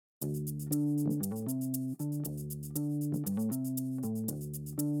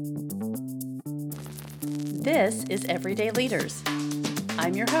This is Everyday Leaders.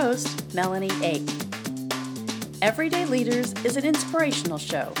 I'm your host, Melanie Ake. Everyday Leaders is an inspirational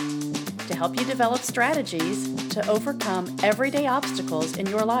show to help you develop strategies to overcome everyday obstacles in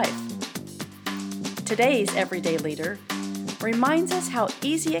your life. Today's Everyday Leader reminds us how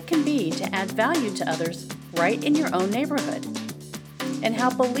easy it can be to add value to others right in your own neighborhood, and how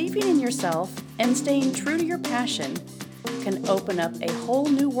believing in yourself and staying true to your passion can open up a whole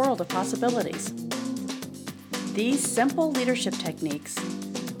new world of possibilities. These simple leadership techniques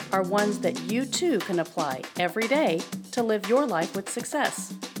are ones that you too can apply every day to live your life with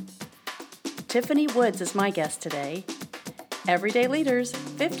success. Tiffany Woods is my guest today. Everyday Leaders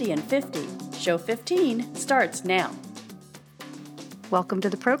 50 and 50, Show 15 starts now. Welcome to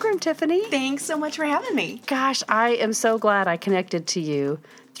the program, Tiffany. Thanks so much for having me. Gosh, I am so glad I connected to you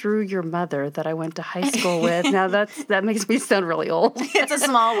through your mother that I went to high school with. Now that makes me sound really old. It's a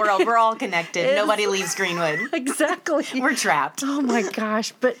small world. We're all connected. Nobody leaves Greenwood. Exactly. We're trapped. Oh my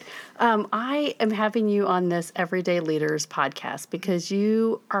gosh. But I am having you on this Everyday Leaders podcast because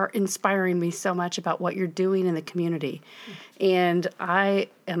you are inspiring me so much about what you're doing in the community. And I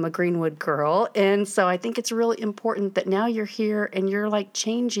am a Greenwood girl. And so I think it's really important that now you're here and you're like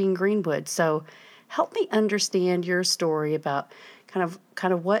changing Greenwood. So help me understand your story about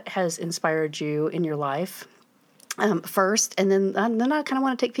kind of what has inspired you in your life first, and then I kind of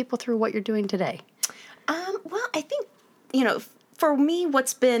want to take people through what you're doing today. Well, I think, for me,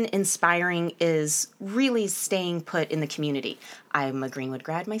 what's been inspiring is really staying put in the community. I'm a Greenwood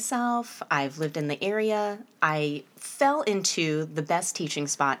grad myself. I've lived in the area. I fell into the best teaching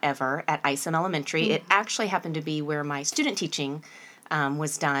spot ever at Isom Elementary. Mm-hmm. It actually happened to be where my student teaching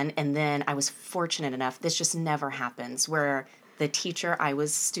was done, and then I was fortunate enough, this just never happens, where the teacher I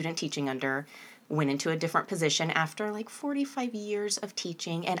was student teaching under went into a different position after like 45 years of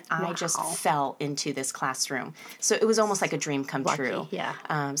teaching, and I just fell into this classroom. So it was almost like a dream come true. Yeah.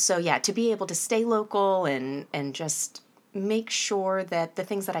 To be able to stay local and just make sure that the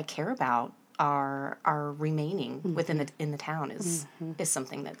things that I care about are remaining within the town is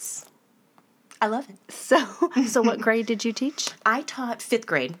something that's, I love it. So what grade did you teach? I taught fifth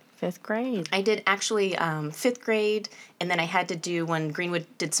grade. Fifth grade. I did actually fifth grade, and then I had to do, when Greenwood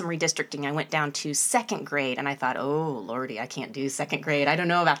did some redistricting, I went down to second grade, and I thought, oh, Lordy, I can't do second grade. I don't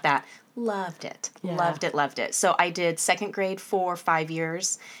know about that. Loved it. Yeah. Loved it. So I did second grade for 5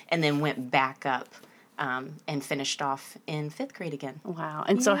 years, and then went back up and finished off in fifth grade again. Wow.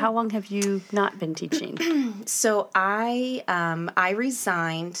 And so how long have you not been teaching? So I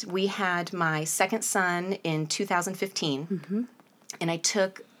resigned. We had my second son in 2015, and I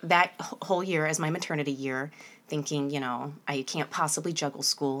took that whole year as my maternity year, thinking, I can't possibly juggle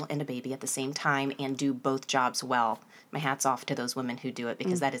school and a baby at the same time and do both jobs well. My hat's off to those women who do it,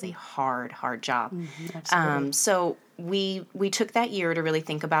 because that is a hard job. Absolutely. So we took that year to really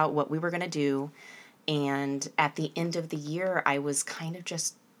think about what we were going to do. And at the end of the year, I was kind of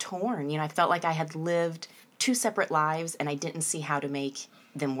just torn. I felt like I had lived two separate lives, and I didn't see how to make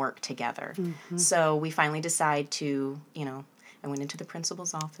them work together. So we finally decided to, I went into the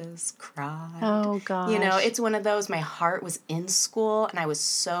principal's office, cried. Oh, gosh. It's one of those, my heart was in school, and I was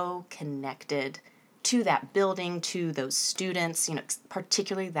so connected to that building, to those students,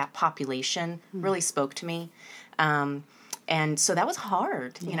 particularly that population really spoke to me. And so that was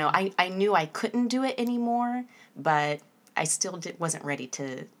hard. Yeah. I knew I couldn't do it anymore, but I still wasn't ready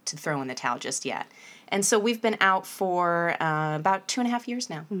to throw in the towel just yet. And so we've been out for about 2.5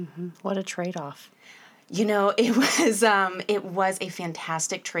 years now. What a trade-off. It was a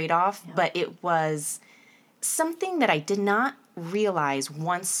fantastic trade-off, but it was something that I did not realize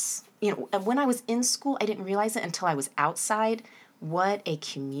once, when I was in school, I didn't realize it until I was outside, what a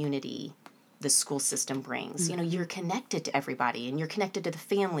community the school system brings. You're connected to everybody, and you're connected to the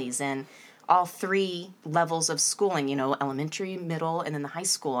families, and all three levels of schooling, elementary, middle, and then the high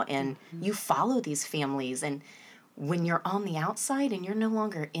school, and you follow these families, and when you're on the outside and you're no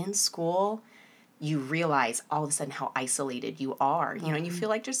longer in school, you realize all of a sudden how isolated you are, and you feel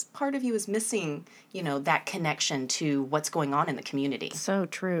like just part of you is missing, that connection to what's going on in the community. So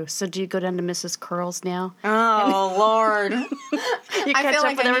true. So do you go down to Mrs. Curls now? Oh, Lord. I feel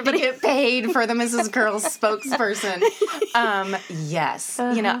like I need to get paid for the Mrs. Curls spokesperson. Yes.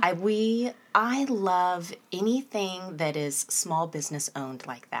 I love anything that is small business owned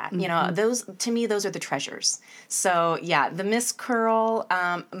like that. Those, to me, those are the treasures. So the Miss Curl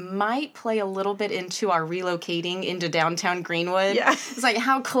might play a little bit into our relocating into downtown Greenwood. Yeah. It's like,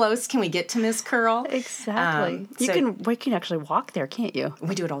 how close can we get to Miss Curl? Exactly. We can actually walk there, can't you?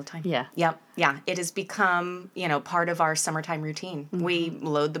 We do it all the time. Yeah. Yep. Yeah. It has become, part of our summertime routine. We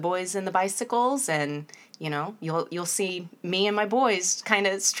load the boys in the bicycles and You'll see me and my boys kind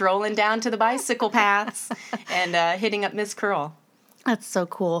of strolling down to the bicycle paths and hitting up Miss Curl. That's so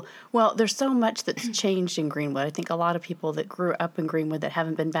cool. Well, there's so much that's changed in Greenwood. I think a lot of people that grew up in Greenwood that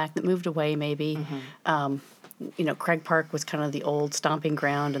haven't been back, that moved away maybe. Craig Park was kind of the old stomping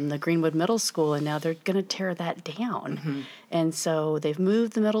ground and the Greenwood Middle School, and now they're going to tear that down. And so they've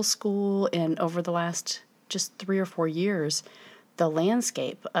moved the middle school, and over the last just 3 or 4 years, the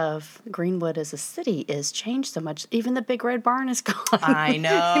landscape of Greenwood as a city is changed so much. Even the Big Red Barn is gone. I know.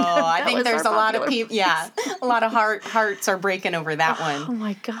 I think there's a lot of people. Yeah, a lot of hearts are breaking over that one. Oh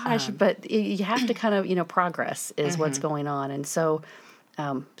my gosh! But you have to kind of progress is what's going on, and so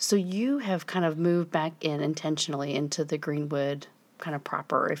you have kind of moved back in intentionally into the Greenwood kind of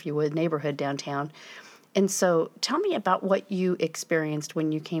proper, if you would, neighborhood downtown. And so tell me about what you experienced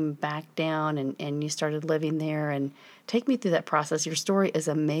when you came back down and you started living there, and take me through that process. Your story is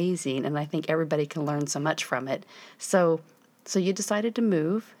amazing, and I think everybody can learn so much from it. So you decided to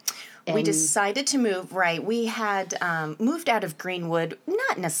move. We decided to move, right. We had moved out of Greenwood,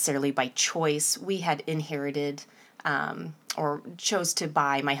 not necessarily by choice. We had inherited or chose to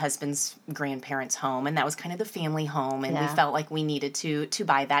buy my husband's grandparents' home, and that was kind of the family home, and we felt like we needed to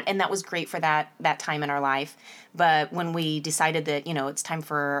buy that, and that was great for that time in our life. But when we decided that, it's time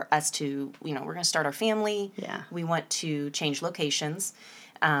for us to, we're going to start our family, we want to change locations,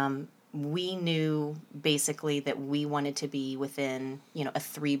 we knew basically that we wanted to be within, a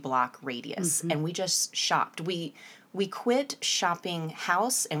 3-block radius, and we just shopped. We quit shopping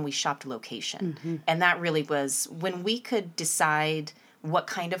house and we shopped location. And that really was when we could decide what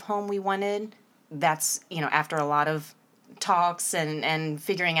kind of home we wanted. That's, after a lot of talks and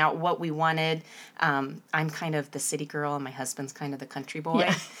figuring out what we wanted. I'm kind of the city girl and my husband's kind of the country boy.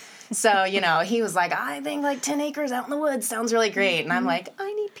 Yeah. So, he was like, I think like 10 acres out in the woods sounds really great. And I'm like,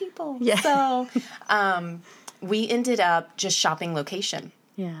 I need people. Yeah. So we ended up just shopping location.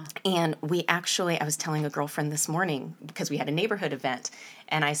 Yeah. And I was telling a girlfriend this morning, because we had a neighborhood event,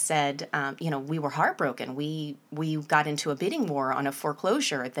 and I said, we were heartbroken. We got into a bidding war on a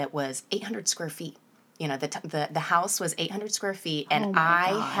foreclosure that was 800 square feet. The house was 800 square feet, and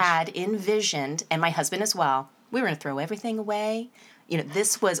I had envisioned, and my husband as well, we were going to throw everything away.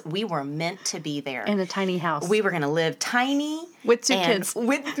 We were meant to be there. In a tiny house. We were going to live tiny. With 2 kids.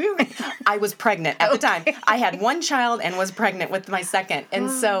 I was pregnant at the time. I had 1 child and was pregnant with my second.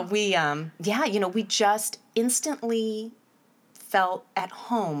 And so we, we just instantly felt at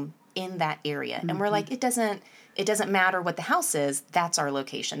home in that area. And we're like, it doesn't matter what the house is. That's our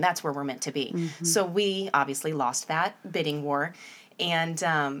location. That's where we're meant to be. So we obviously lost that bidding war. And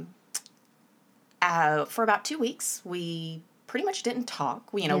for about 2 weeks, we pretty much didn't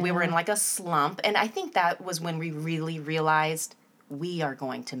talk. We were in like a slump. And I think that was when we really realized we are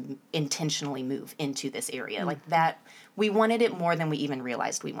going to intentionally move into this area. Like that, we wanted it more than we even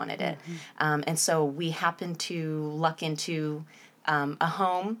realized we wanted it. And so we happened to luck into a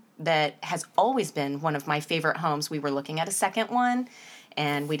home that has always been one of my favorite homes. We were looking at a second one,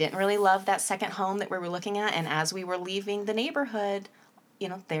 and we didn't really love that second home that we were looking at. And as we were leaving the neighborhood,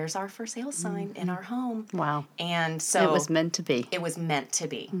 there's our for sale sign in our home. Wow. And so it was meant to be. It was meant to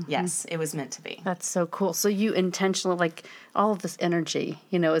be. Yes, it was meant to be. That's so cool. So you intentionally, like, all of this energy,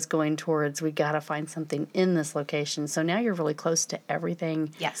 is going towards, we got to find something in this location. So now you're really close to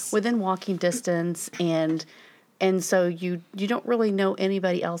everything. Yes. Within walking distance, and so you don't really know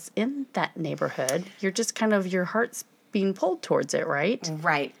anybody else in that neighborhood. You're just kind of, your heart's being pulled towards it, right?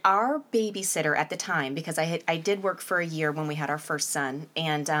 Right. Our babysitter at the time, because I did work for a year when we had our first son,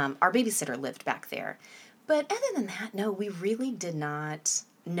 and our babysitter lived back there. But other than that, no, we really did not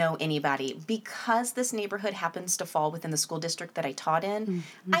know anybody. Because this neighborhood happens to fall within the school district that I taught in,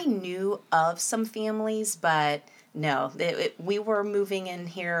 I knew of some families, but no, we were moving in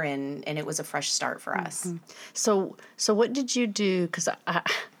here, and it was a fresh start for us. So what did you do? Because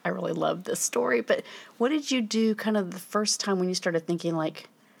I really love this story, but what did you do kind of the first time when you started thinking like,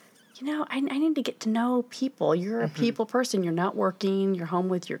 I need to get to know people. You're a people person. You're not working. You're home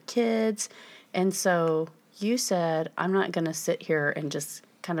with your kids. And so you said, I'm not going to sit here and just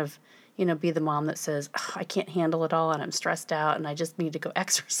kind of, be the mom that says, I can't handle it all and I'm stressed out and I just need to go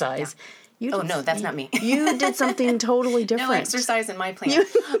exercise. Yeah. No, that's not me. You did something totally different. No exercise in my plan.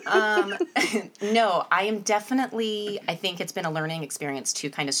 No, I am definitely, I think it's been a learning experience to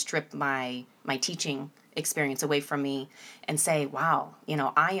kind of strip my teaching experience away from me and say, wow,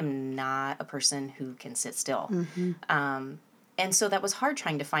 I am not a person who can sit still. And so that was hard,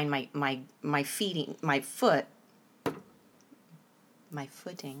 trying to find my footing.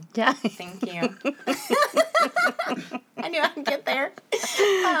 Yeah. Thank you. I knew I could get there.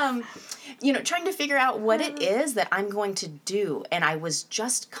 trying to figure out what it is that I'm going to do. And I was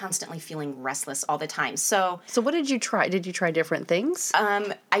just constantly feeling restless all the time. So what did you try? Did you try different things?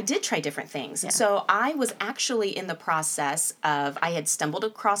 I did try different things. Yeah. So I was actually in the process of, I had stumbled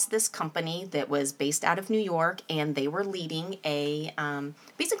across this company that was based out of New York, and they were leading a,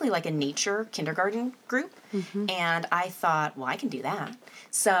 basically like a nature kindergarten group. Mm-hmm. And I thought, well, I can do that.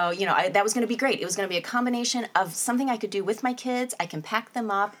 So, that was going to be great. It was going to be a combination of something I could do with my kids. I can pack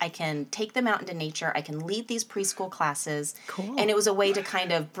them up. I can take them out into nature. I can lead these preschool classes. Cool. And it was a way to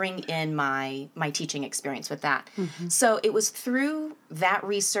kind of bring in my teaching experience with that. Mm-hmm. So it was through that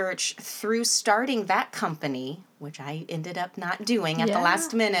research, through starting that company, which I ended up not doing at the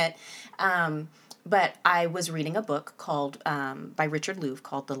last minute, but I was reading a book called by Richard Louv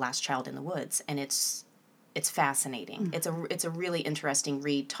called The Last Child in the Woods, and it's fascinating. Mm. It's a really interesting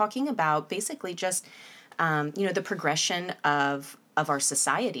read, talking about basically just the progression of our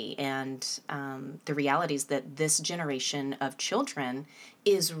society and the realities that this generation of children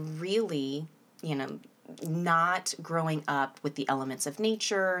is really not growing up with the elements of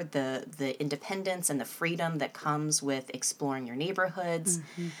nature, the independence and the freedom that comes with exploring your neighborhoods.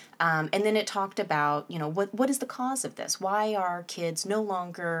 Mm-hmm. And then it talked about, what is the cause of this? Why are kids no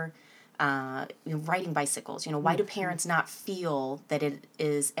longer riding bicycles? Why do parents not feel that it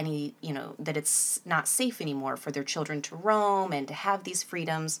is that it's not safe anymore for their children to roam and to have these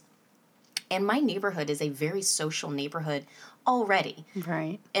freedoms? And my neighborhood is a very social neighborhood already.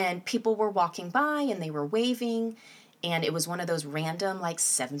 Right. And people were walking by and they were waving. And it was one of those random,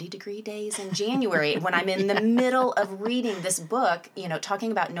 70-degree days in January when I'm in the middle of reading this book,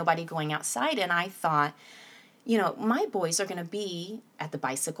 talking about nobody going outside. And I thought, my boys are going to be at the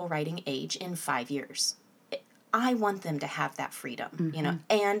bicycle riding age in 5 years. I want them to have that freedom,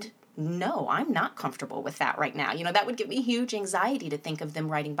 and no, I'm not comfortable with that right now. That would give me huge anxiety to think of them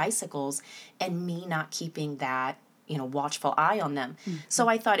riding bicycles and me not keeping that, watchful eye on them. Mm-hmm. So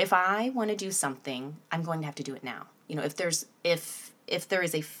I thought, if I want to do something, I'm going to have to do it now. If there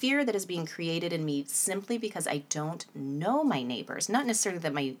is a fear that is being created in me simply because I don't know my neighbors, not necessarily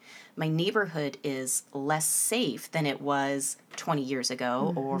that my neighborhood is less safe than it was 20 years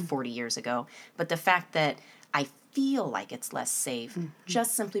ago or 40 years ago, but the fact that I feel like it's less safe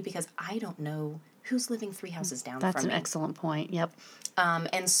just simply because I don't know who's living 3 houses down from me. That's an excellent point. Yep.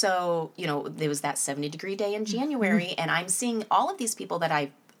 And so, there was that 70-degree day in January, and I'm seeing all of these people that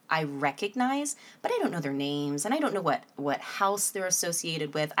I recognize, but I don't know their names, and I don't know what house they're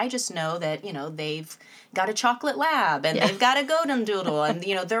associated with. I just know that, they've got a chocolate lab, and they've got a golden doodle, and,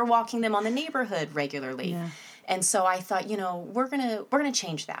 they're walking them on the neighborhood regularly. Yeah. And so I thought, we're gonna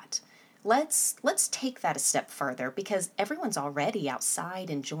change that. Let's take that a step further, because everyone's already outside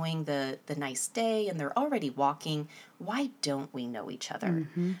enjoying the nice day, and they're already walking. Why don't we know each other?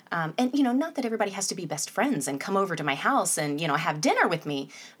 Mm-hmm. And, not that everybody has to be best friends and come over to my house and, have dinner with me,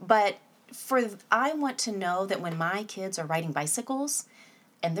 but I want to know that when my kids are riding bicycles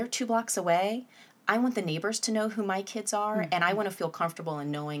and they're 2 blocks away, I want the neighbors to know who my kids are, and I want to feel comfortable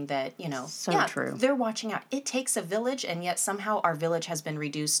in knowing that, true. They're watching out. It takes a village, and yet somehow our village has been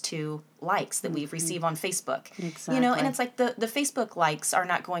reduced to likes that we receive on Facebook. Exactly. And it's like the Facebook likes are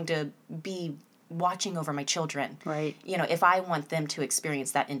not going to be watching over my children. Right. If I want them to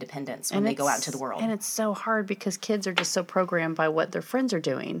experience that independence when they go out into the world. And it's so hard because kids are just so programmed by what their friends are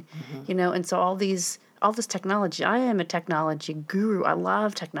doing, and so all this technology. I am a technology guru. I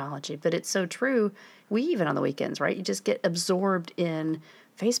love technology, but it's so true. We even on the weekends, right? You just get absorbed in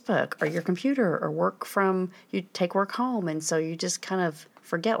Facebook or your computer or you take work home. And so you just kind of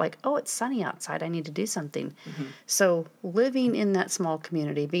forget it's sunny outside. I need to do something. Mm-hmm. So living in that small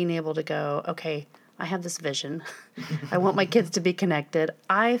community, being able to go, okay, I have this vision. I want my kids to be connected.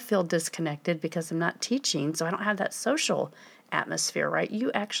 I feel disconnected because I'm not teaching. So I don't have that social atmosphere, right? You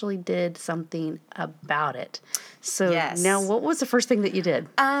actually did something about it. So Now what was the first thing that you did?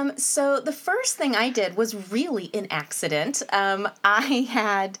 So the first thing I did was really an accident. I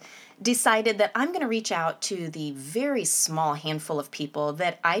had decided that I'm going to reach out to the very small handful of people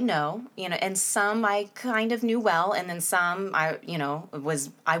that I know, and some I kind of knew well, and then some I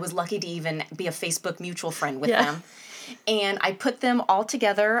was lucky to even be a Facebook mutual friend with them. And I put them all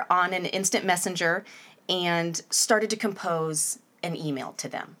together on an instant messenger and started to compose an email to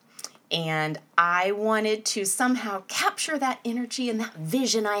them. And I wanted to somehow capture that energy and that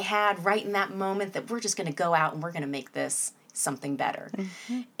vision I had right in that moment that we're just going to go out and we're going to make this something better.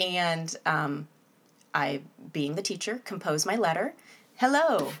 Mm-hmm. And I, being the teacher, composed my letter,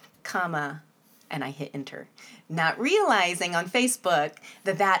 hello, comma, and I hit enter. Not realizing on Facebook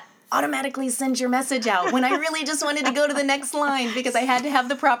that automatically sends your message out when I really just wanted to go to the next line because I had to have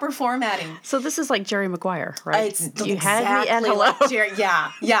the proper formatting. So this is like Jerry Maguire, right? It's you exactly had me at hello. like Jerry.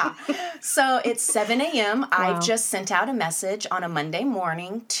 Yeah. So it's 7 a.m. Wow. I've just sent out a message on a Monday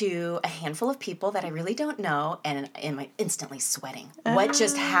morning to a handful of people that I really don't know, and I'm instantly sweating. What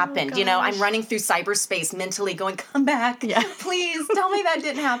just happened? Gosh. You know, I'm running through cyberspace mentally going, come back. Yeah. Please tell me that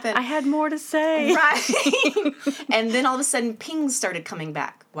didn't happen. I had more to say. Right. And then all of a sudden pings started coming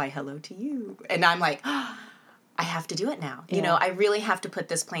back. Why, hello to you. And I'm like, I have to do it now. You know, I really have to put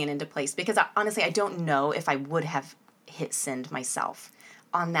this plan into place because honestly, I don't know if I would have hit send myself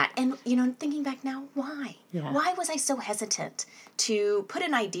on that. And, you know, thinking back now, why? Yeah. Why was I so hesitant to put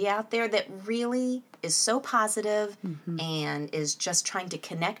an idea out there that really is so positive and is just trying to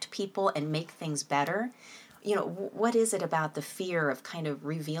connect people and make things better? You know, what is it about the fear of kind of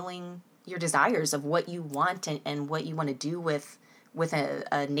revealing your desires of what you want and what you want to do with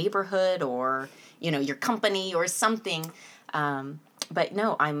a neighborhood or, you know, your company or something? But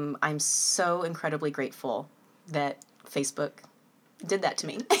no, I'm so incredibly grateful that Facebook did that to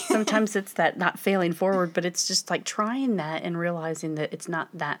me. Sometimes it's that not failing forward, but it's just like trying that and realizing that it's not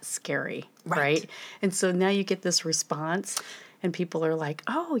that scary, right? And so now you get this response and people are like,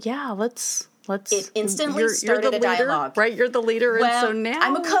 oh yeah, let's it instantly started a dialogue. Right? You're the leader. Well, and so now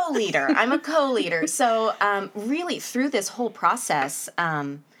I'm a co-leader. So really through this whole process,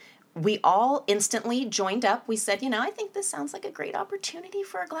 we all instantly joined up. We said, you know, I think this sounds like a great opportunity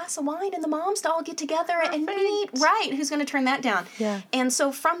for a glass of wine and the moms to all get together and meet. Right. Who's going to turn that down? Yeah. And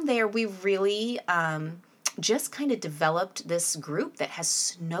so from there, we really just kind of developed this group that has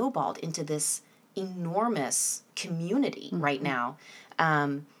snowballed into this enormous community right now.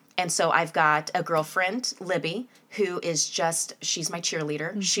 And so I've got a girlfriend, Libby, who is she's my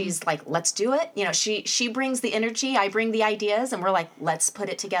cheerleader. She's like, let's do it. You know, she brings the energy, I bring the ideas, and we're like, let's put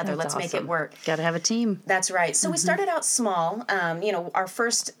it together. Let's make it work. Got to have a team. That's right. So we started out small. You know, our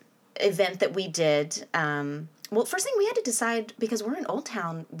first event that we did, well, first thing we had to decide, because we're in Old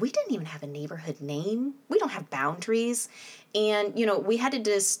Town, we didn't even have a neighborhood name. We don't have boundaries. And, you know, we had to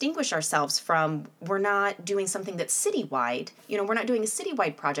distinguish ourselves from, we're not doing something that's citywide. You know, we're not doing a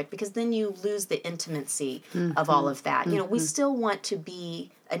citywide project because then you lose the intimacy of all of that. You know, we still want to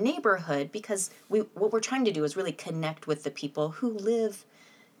be a neighborhood because what we're trying to do is really connect with the people who live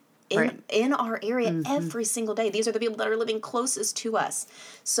in our area every single day. These are the people that are living closest to us.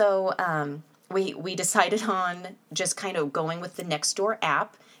 So we decided on just kind of going with the Nextdoor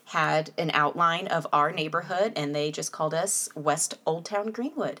app, had an outline of our neighborhood, and they just called us West Old Town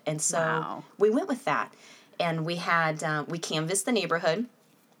Greenwood. And so we went with that. And we had, we canvassed the neighborhood,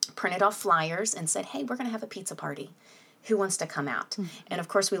 printed off flyers, and said, hey, we're going to have a pizza party. Who wants to come out? And of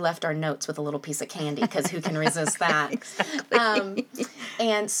course, we left our notes with a little piece of candy because who can resist that? Exactly.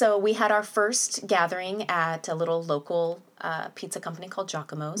 And so we had our first gathering at a little local pizza company called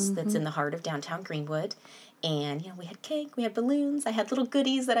Giacomo's that's in the heart of downtown Greenwood. And, you know, we had cake, we had balloons, I had little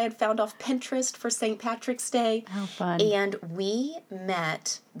goodies that I had found off Pinterest for St. Patrick's Day. How fun. And we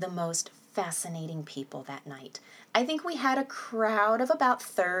met the most fascinating people that night. I think we had a crowd of about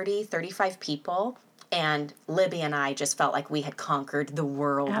 30, 35 people. And Libby and I just felt like we had conquered the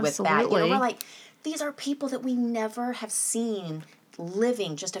world with that. You know, we're like, these are people that we never have seen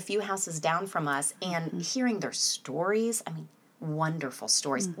living just a few houses down from us, and hearing their stories. I mean, wonderful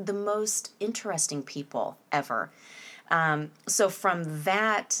stories. The most interesting people ever. So from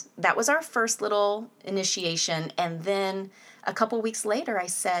that was our first little initiation. And then a couple weeks later, I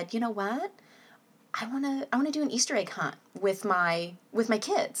said, you know what? I want to do an Easter egg hunt with my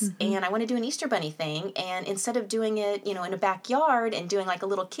kids, and I want to do an Easter bunny thing. And instead of doing it, you know, in a backyard and doing like a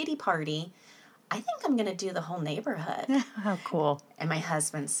little kiddie party, I think I'm going to do the whole neighborhood. How cool. And my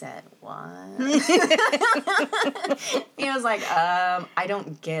husband said, what? He was like, I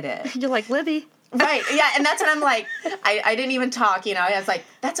don't get it. You're like, Libby. Right, yeah, and that's when I'm like, I didn't even talk, you know, I was like,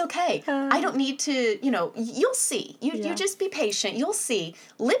 that's okay. I don't need to, you know, you'll see. You just be patient, you'll see.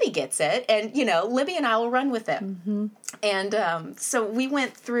 Libby gets it, and, you know, Libby and I will run with it. And so we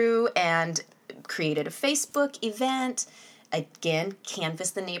went through and created a Facebook event, again,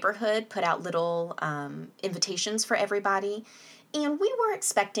 canvassed the neighborhood, put out little invitations for everybody. And we were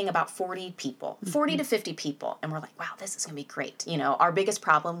expecting about 40 people, 40 to 50 people. And we're like, wow, this is going to be great. You know, our biggest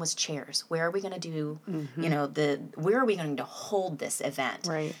problem was chairs. Where are we going to do, you know, where are we going to hold this event?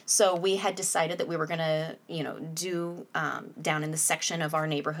 Right. So we had decided that we were going to, you know, do down in the section of our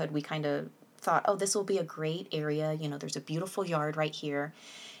neighborhood. We kind of thought, oh, this will be a great area. You know, there's a beautiful yard right here.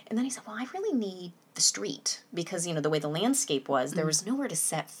 And then he said, well, I really need the street because, you know, the way the landscape was, there was nowhere to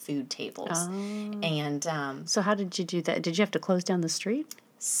set food tables. And so how did you do that? Did you have to close down the street?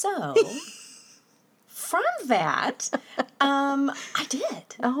 So from that, I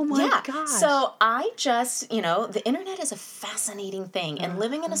did. Oh my gosh. So I just, the internet is a fascinating thing. And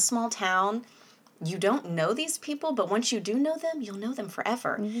living in a small town, you don't know these people, but once you do know them, you'll know them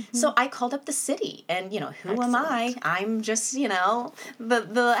forever. So I called up the city and, who am I? I'm just,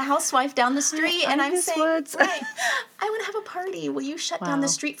 the housewife down the street. And I'm saying, right, I want to have a party. Will you shut down the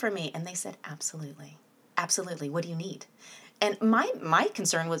street for me? And they said, absolutely. Absolutely. What do you need? And my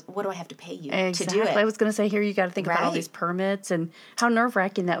concern was, what do I have to pay you to do it? I was going to say, here you got to think about all these permits and how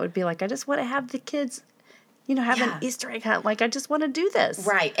nerve-wracking that would be. Like, I just want to have the kids, have an Easter egg hunt. Like, I just want to do this.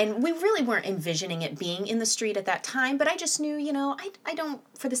 Right. And we really weren't envisioning it being in the street at that time, but I just knew, I don't,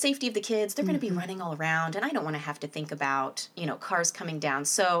 for the safety of the kids, they're going to be running all around, and I don't want to have to think about, cars coming down.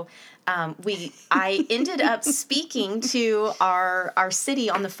 So I ended up speaking to our city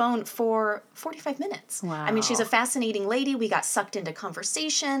on the phone for 45 minutes. Wow. I mean, she's a fascinating lady. We got sucked into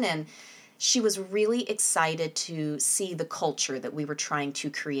conversation, and she was really excited to see the culture that we were trying to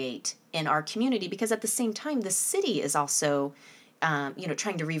create in our community, because at the same time, the city is also,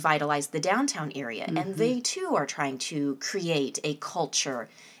 trying to revitalize the downtown area. And they, too, are trying to create a culture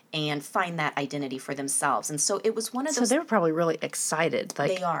and find that identity for themselves. And so it was one of those... So they were probably really excited.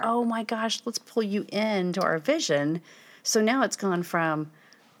 Like, they are. Oh, my gosh, let's pull you into our vision. So now it's gone from,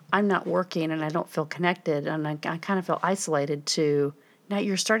 I'm not working and I don't feel connected and I kind of feel isolated, to... Now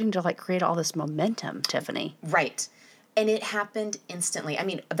you're starting to create all this momentum, Tiffany. Right. And it happened instantly. I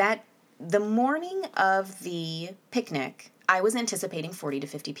mean, the morning of the picnic, I was anticipating 40 to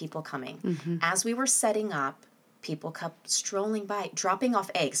 50 people coming. As we were setting up, people kept strolling by, dropping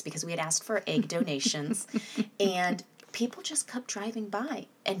off eggs, because we had asked for egg donations. And people just kept driving by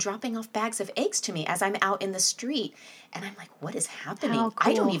and dropping off bags of eggs to me as I'm out in the street. And I'm like, what is happening? How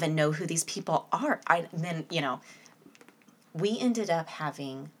cool. I don't even know who these people are. We ended up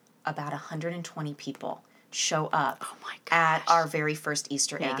having about 120 people show up at our very first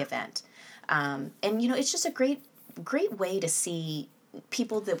Easter egg event. And, it's just a great way to see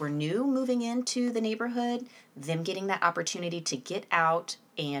people that were new moving into the neighborhood, them getting that opportunity to get out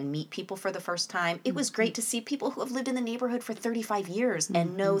and meet people for the first time. It was great to see people who have lived in the neighborhood for 35 years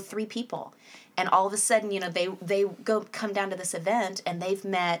and know 3 people. And all of a sudden, they come down to this event and they've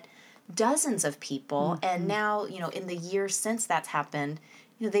met dozens of people, and now, in the years since that's happened,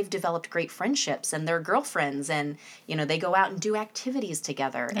 they've developed great friendships, and they're girlfriends, and, they go out and do activities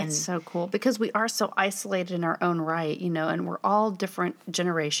together. That's so cool, because we are so isolated in our own right, and we're all different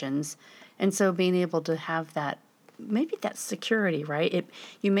generations, and so being able to have that, maybe that security, right?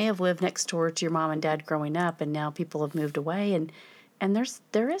 You may have lived next door to your mom and dad growing up, and now people have moved away, and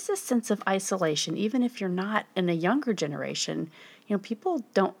there is a sense of isolation, even if you're not in a younger generation. People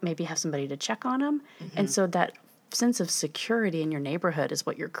don't maybe have somebody to check on them. And so that sense of security in your neighborhood is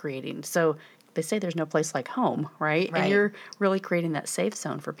what you're creating. So they say there's no place like home, right? And you're really creating that safe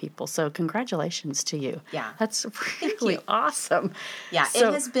zone for people. So congratulations to you. Yeah. That's really awesome. Yeah, so,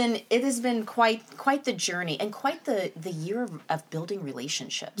 it has been quite the journey, and quite the year of building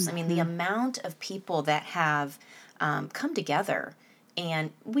relationships. I mean, the amount of people that have come together,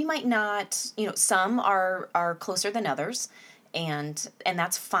 and we might not, some are closer than others. And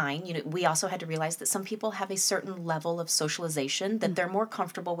that's fine. We also had to realize that some people have a certain level of socialization that they're more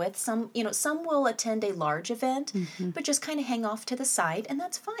comfortable with. Some will attend a large event, but just kind of hang off to the side, and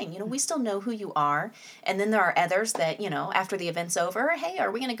that's fine. We still know who you are. And then there are others that, after the event's over, hey,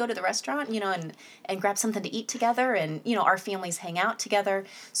 are we going to go to the restaurant, and grab something to eat together, and, our families hang out together.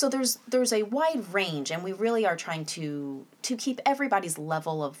 So there's a wide range, and we really are trying to keep everybody's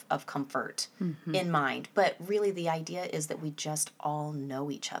level of comfort in mind. But really the idea is that we just all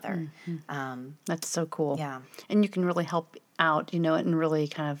know each other. That's so cool. Yeah. And you can really help out, and really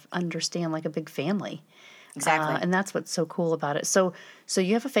kind of understand like a big family. Exactly. And that's what's so cool about it. So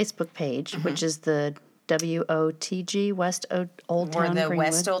you have a Facebook page, which is the WOTG, West Old Town Greenwood. We're the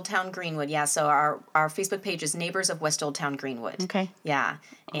West Old Town Greenwood, yeah. So our Facebook page is Neighbors of West Old Town Greenwood. Okay. Yeah.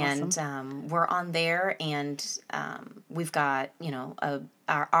 Awesome. And we're on there, and we've got,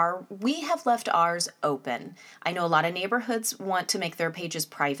 we have left ours open. I know a lot of neighborhoods want to make their pages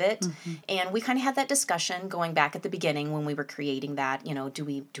private, and we kind of had that discussion going back at the beginning when we were creating that, do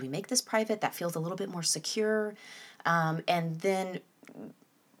we make this private? That feels a little bit more secure. And then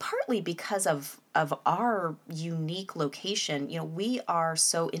partly because of our unique location, we are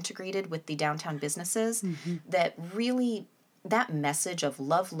so integrated with the downtown businesses that really that message of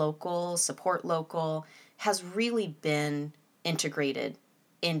love local, support local has really been integrated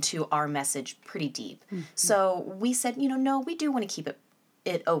into our message pretty deep. So we said, no, we do want to keep it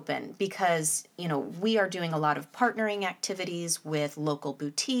it open because, we are doing a lot of partnering activities with local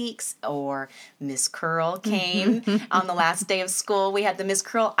boutiques, or Miss Curl came on the last day of school. We had the Miss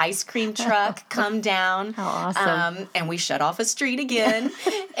Curl ice cream truck come down. How awesome. And we shut off a street again.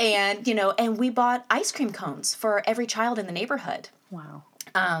 And, and we bought ice cream cones for every child in the neighborhood. Wow.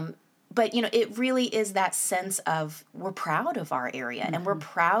 But, it really is that sense of we're proud of our area and we're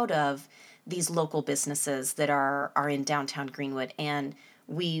proud of these local businesses that are in downtown Greenwood. And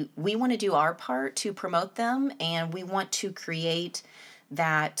we want to do our part to promote them, and we want to create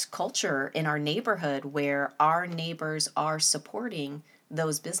that culture in our neighborhood where our neighbors are supporting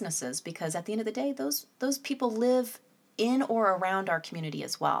those businesses, because at the end of the day, those people live in or around our community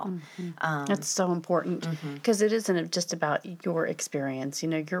as well. That's so important, because it isn't just about your experience.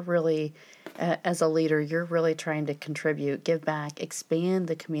 You're really, as a leader, you're really trying to contribute, give back, expand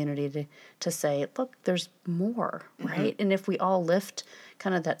the community to say, look, there's more, right? And if we all lift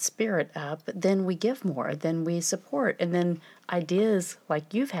kind of that spirit up, then we give more, then we support, and then ideas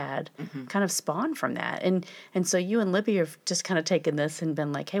like you've had kind of spawn from that. And so you and Libby have just kind of taken this and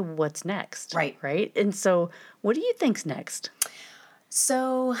been like, hey, what's next? Right? And so what do you think's next?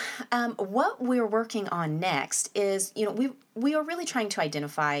 So what we're working on next is, we are really trying to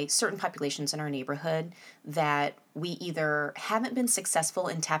identify certain populations in our neighborhood that we either haven't been successful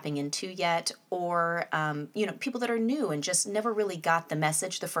in tapping into yet, or, people that are new and just never really got the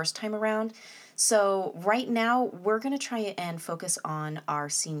message the first time around. So right now we're going to try and focus on our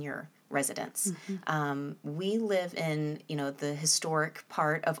senior residents. We live in, the historic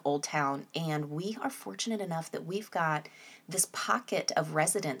part of Old Town, and we are fortunate enough that we've got this pocket of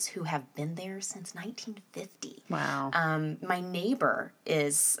residents who have been there since 1950. Wow. My neighbor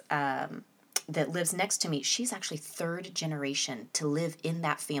is that lives next to me, she's actually third generation to live in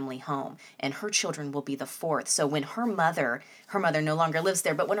that family home, and her children will be the fourth. So when her mother no longer lives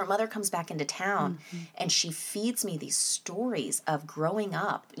there, but when her mother comes back into town and she feeds me these stories of growing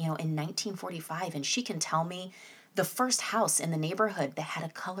up, in 1945, and she can tell me the first house in the neighborhood that had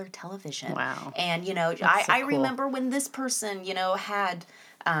a color television. Wow. And, I remember when this person, had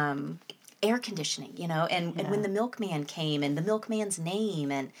air conditioning, and when the milkman came and the milkman's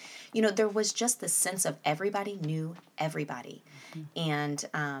name, and, there was just this sense of everybody knew everybody. And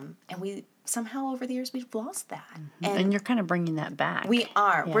we somehow over the years we've lost that. And you're kind of bringing that back. We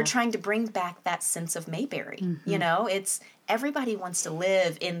are. Yeah. We're trying to bring back that sense of Mayberry. It's everybody wants to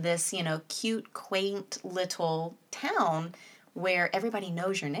live in this, cute, quaint little town where everybody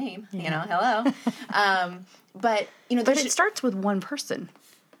knows your name, hello. But it starts with one person.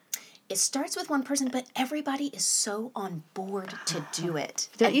 It starts with one person, but everybody is so on board to do it.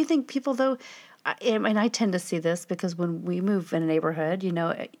 Don't you think people, though, and I tend to see this because when we move in a neighborhood,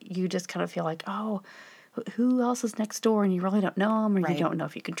 you just kind of feel like, oh, who else is next door? And you really don't know them, or you don't know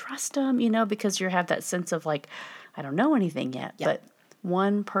if you can trust them, because you have that sense of like, I don't know anything yet. Yeah. But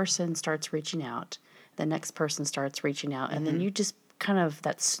one person starts reaching out, the next person starts reaching out, and then you just kind of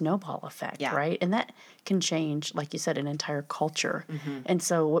that snowball effect, right? And that can change, like you said, an entire culture. And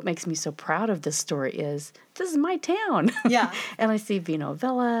so what makes me so proud of this story is this is my town. Yeah. And I see Vino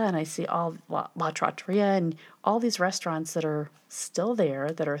Villa, and I see all La Trattoria, and all these restaurants that are still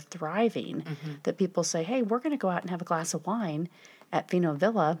there, that are thriving, that people say, hey, we're going to go out and have a glass of wine at Vino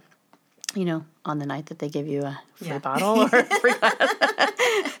Villa, on the night that they give you a free bottle or a free glass.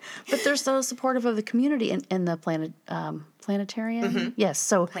 But they're so supportive of the community and the planetarium. Yes,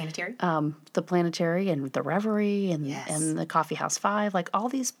 so Planetary. The planetary and the Reverie and the Coffee House 5, like all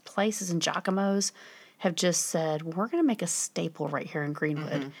these places, and Giacomo's have just said, we're going to make a staple right here in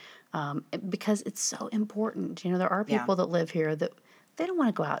Greenwood because it's so important. There are people that live here that they don't want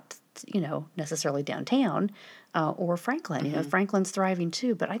to go out, necessarily downtown or Franklin. Franklin's thriving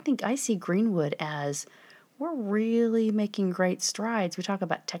too, but I see Greenwood as we're really making great strides. We talk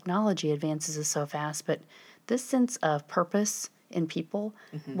about technology advances is so fast, but this sense of purpose in people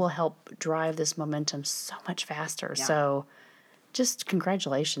will help drive this momentum so much faster. Yeah. So just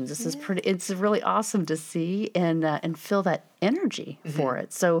congratulations. This is it's really awesome to see and feel that energy for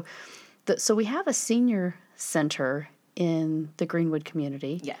it. So we have a senior center in the Greenwood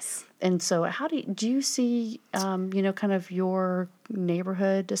community. Yes. And so how do you see, kind of your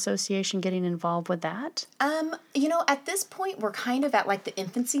neighborhood association getting involved with that? At this point, we're kind of at like the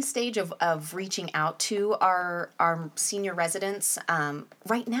infancy stage of reaching out to our senior residents.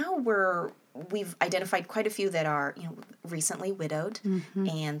 Right now, we've identified quite a few that are, recently widowed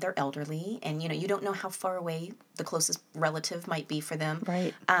and they're elderly, and, you don't know how far away the closest relative might be for them.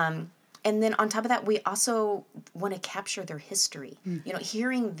 Right. And then on top of that, we also want to capture their history.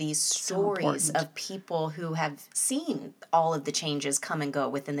 Hearing these stories of people who have seen all of the changes come and go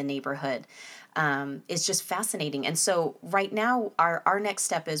within the neighborhood is just fascinating. And so right now, our next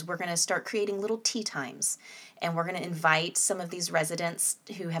step is we're going to start creating little tea times. And we're going to invite some of these residents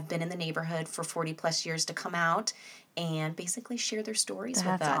who have been in the neighborhood for 40 plus years to come out and basically share their stories with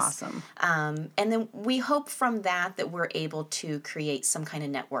us. That's awesome. And then we hope from that we're able to create some kind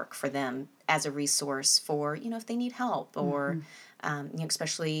of network for them as a resource for, if they need help or,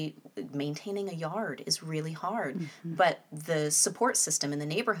 especially maintaining a yard is really hard. But the support system in the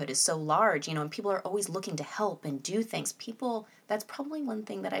neighborhood is so large, and people are always looking to help and do things. That's probably one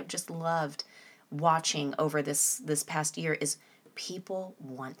thing that I've just loved watching over this past year is people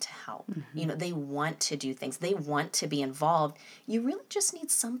want to help. They want to do things. They want to be involved. You really just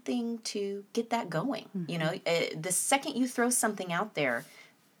need something to get that going. The second you throw something out there,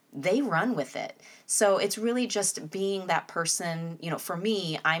 they run with it. So it's really just being that person. For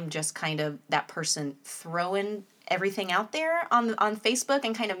me, I'm just kind of that person throwing everything out there on Facebook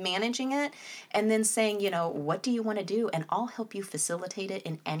and kind of managing it, and then saying, what do you want to do? And I'll help you facilitate it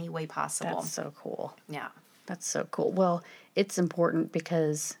in any way possible. That's so cool. Yeah. That's so cool. Well, it's important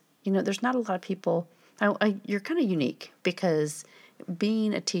because, there's not a lot of people. You're kind of unique because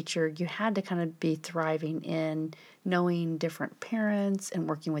being a teacher, you had to kind of be thriving in knowing different parents and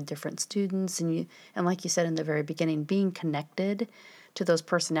working with different students. And like you said in the very beginning, being connected to those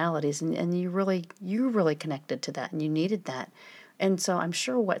personalities. And you really connected to that and you needed that. And so I'm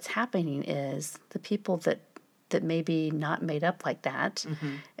sure what's happening is the people that maybe not made up like that,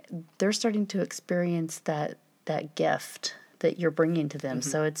 they're starting to experience that gift that you're bringing to them.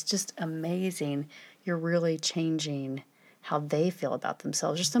 So it's just amazing. You're really changing how they feel about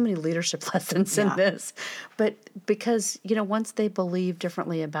themselves. There's so many leadership lessons in this. But because, once they believe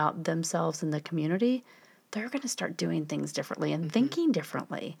differently about themselves and the community, they're going to start doing things differently and thinking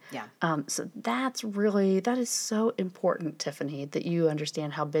differently. Yeah. So that is so important, Tiffany, that you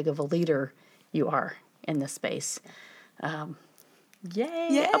understand how big of a leader you are in this space.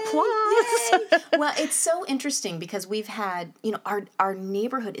 Yay! Applause! Yay. Well, it's so interesting because we've had, our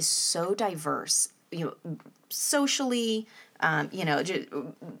neighborhood is so diverse, socially,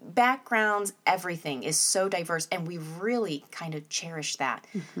 backgrounds, everything is so diverse, and we really kind of cherish that.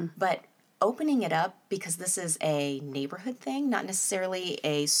 But opening it up, because this is a neighborhood thing, not necessarily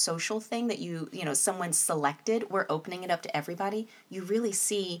a social thing that someone selected, we're opening it up to everybody. You really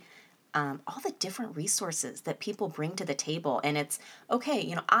see all the different resources that people bring to the table. And it's,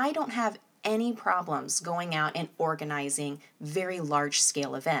 okay, I don't have any problems going out and organizing very large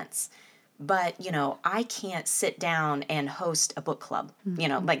scale events. But, I can't sit down and host a book club.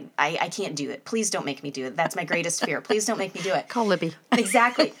 I can't do it. Please don't make me do it. That's my greatest fear. Please don't make me do it. Call Libby.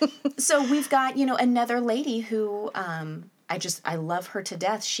 Exactly. So we've got, another lady who I love her to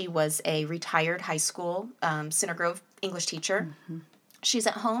death. She was a retired high school Center Grove English teacher. She's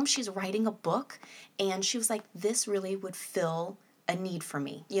at home. She's writing a book. And she was like, this really would fill a need for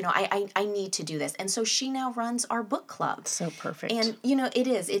me. I need to do this. And so she now runs our book club. So perfect. And,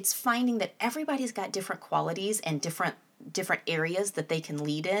 it's finding that everybody's got different qualities and different areas that they can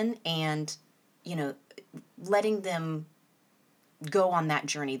lead in, and, letting them go on that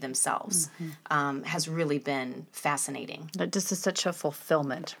journey themselves has really been fascinating. That just is such a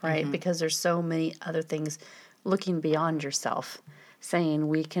fulfillment, right? Because there's so many other things looking beyond yourself, saying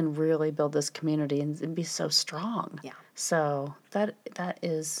we can really build this community and be so strong. Yeah. So that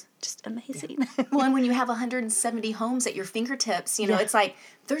is just amazing. Yeah. Well, and when you have 170 homes at your fingertips, it's like,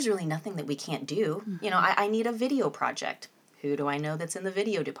 there's really nothing that we can't do. I need a video project. Who do I know that's in the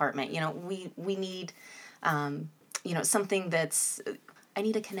video department? We need, something that's, I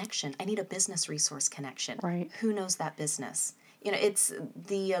need a connection. I need a business resource connection. Right. Who knows that business? It's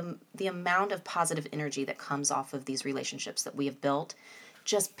the amount of positive energy that comes off of these relationships that we have built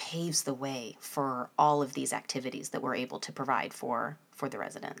just paves the way for all of these activities that we're able to provide for the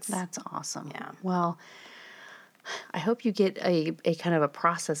residents. That's awesome. Yeah. Well, I hope you get a kind of a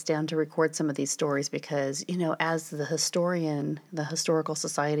process down to record some of these stories because, as the historian, the Historical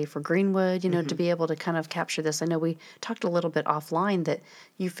Society for Greenwood, to be able to kind of capture this. I know we talked a little bit offline that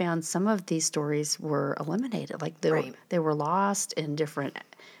you found some of these stories were eliminated. Like they were lost in different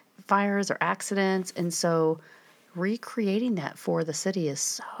fires or accidents. And so recreating that for the city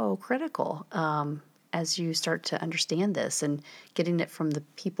is so critical as you start to understand this, and getting it from the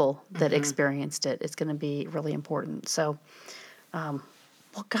people that experienced it is going to be really important. So, well,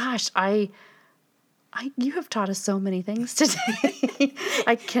 gosh, I You have taught us so many things today.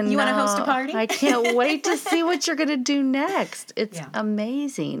 I cannot. You want to host a party? I can't wait to see what you're going to do next. It's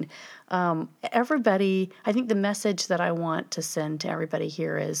amazing. Everybody, I think the message that I want to send to everybody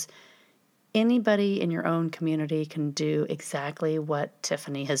here is anybody in your own community can do exactly what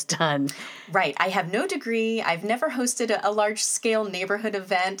Tiffany has done. Right. I have no degree. I've never hosted a large-scale neighborhood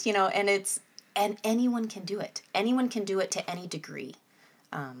event, and anyone can do it. Anyone can do it to any degree.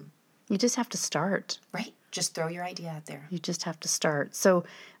 You just have to start. Right. Just throw your idea out there. You just have to start. So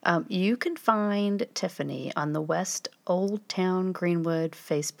you can find Tiffany on the West Old Town Greenwood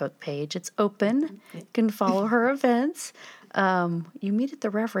Facebook page. It's open. You can follow her events. You meet at the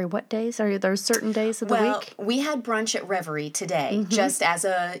Reverie. What days? Are there certain days of the week? Well, we had brunch at Reverie today, just as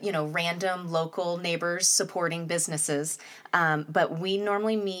a, random local neighbors supporting businesses. But we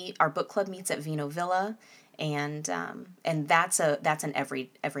normally meet, our book club meets at Vino Villa. And that's an every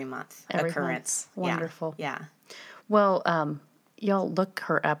month occurrence. Wonderful. Yeah. Well, y'all look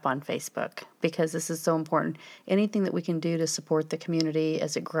her up on Facebook because this is so important. Anything that we can do to support the community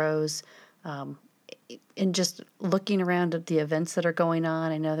as it grows, and just looking around at the events that are going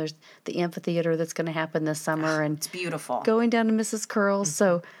on. I know there's the amphitheater that's going to happen this summer, and it's beautiful. Going down to Mrs. Curl's.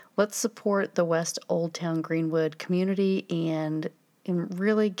 So let's support the West Old Town Greenwood community and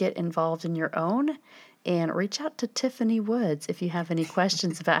really get involved in your own. And reach out to Tiffany Woods if you have any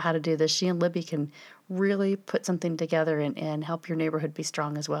questions about how to do this. She and Libby can really put something together and help your neighborhood be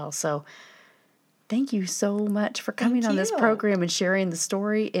strong as well. So thank you so much for coming on this program and sharing the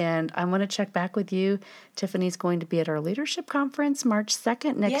story. And I'm going to check back with you. Tiffany's going to be at our leadership conference March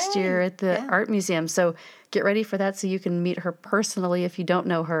 2nd next year at the Art Museum. So get ready for that so you can meet her personally if you don't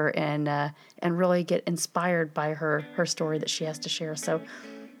know her and really get inspired by her story that she has to share. So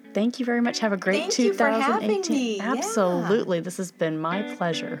thank you very much. Have a great 2018. Thank you for having me. Absolutely. Yeah. This has been my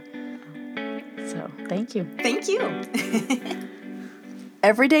pleasure. So thank you. Thank you.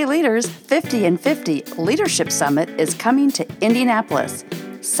 Everyday Leaders 50 and 50 Leadership Summit is coming to Indianapolis,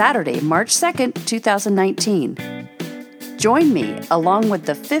 Saturday, March 2nd, 2019. Join me along with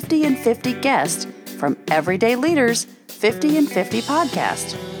the 50 and 50 guests from Everyday Leaders 50 and 50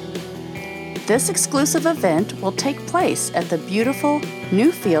 podcast. This exclusive event will take place at the beautiful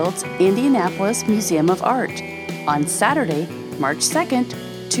Newfields Indianapolis Museum of Art on Saturday, March 2nd,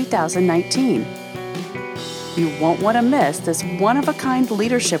 2019. You won't want to miss this one-of-a-kind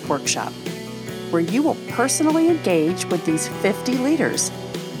leadership workshop where you will personally engage with these 50 leaders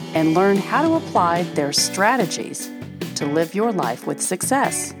and learn how to apply their strategies to live your life with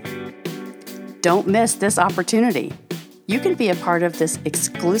success. Don't miss this opportunity. You can be a part of this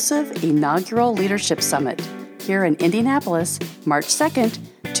exclusive inaugural Leadership Summit here in Indianapolis, March 2nd,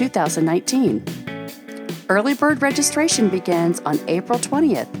 2019. Early bird registration begins on April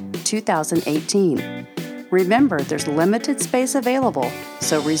 20th, 2018. Remember, there's limited space available,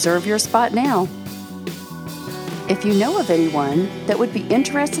 so reserve your spot now. If you know of anyone that would be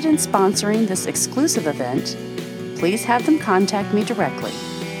interested in sponsoring this exclusive event, please have them contact me directly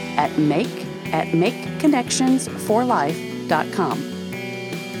at makeconnectionsforlife.com.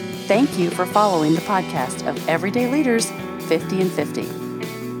 Thank you for following the podcast of Everyday Leaders 50 and 50.